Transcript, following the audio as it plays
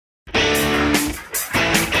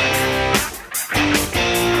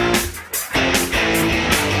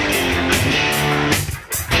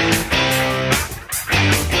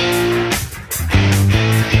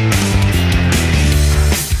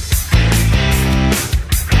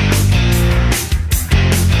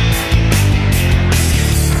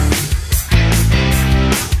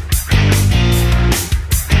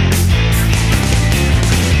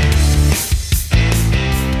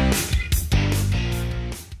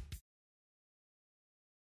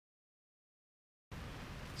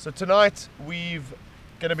So tonight we've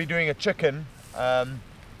going to be doing a chicken.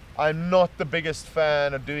 I'm not the biggest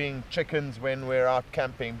fan of doing chickens when we're out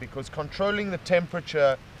camping because controlling the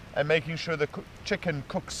temperature and making sure the chicken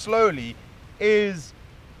cooks slowly is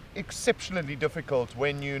exceptionally difficult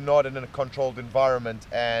when you're not in a controlled environment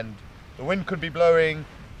and the wind could be blowing,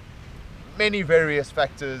 many various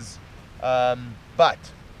factors. But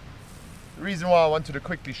the reason why I wanted to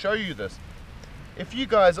quickly show you this, if you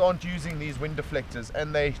guys aren't using these wind deflectors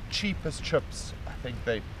and they're cheap as chips, I think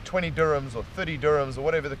they're 20 dirhams or 30 dirhams or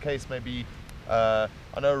whatever the case may be. I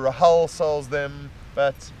know Rahal sells them,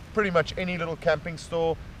 but pretty much any little camping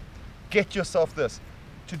store, get yourself this.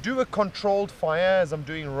 To do a controlled fire as I'm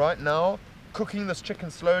doing right now, cooking this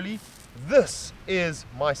chicken slowly, this is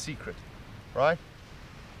my secret, right?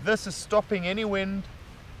 This is stopping any wind.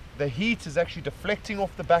 The heat is actually deflecting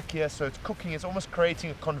off the back here, so it's cooking, it's almost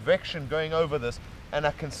creating a convection going over this, and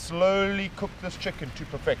I can slowly cook this chicken to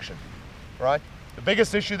perfection, right? The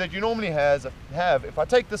biggest issue that you normally have, if I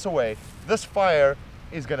take this away, this fire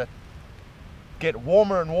is gonna get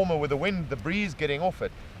warmer and warmer with the wind, the breeze getting off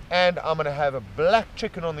it, and I'm gonna have a black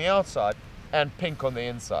chicken on the outside and pink on the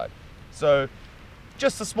inside. So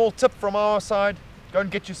just a small tip from our side, go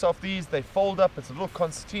and get yourself these. They fold up, it's a little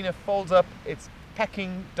concertina, folds up, it's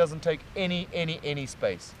packing, doesn't take any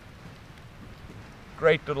space.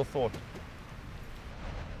 Great little thought.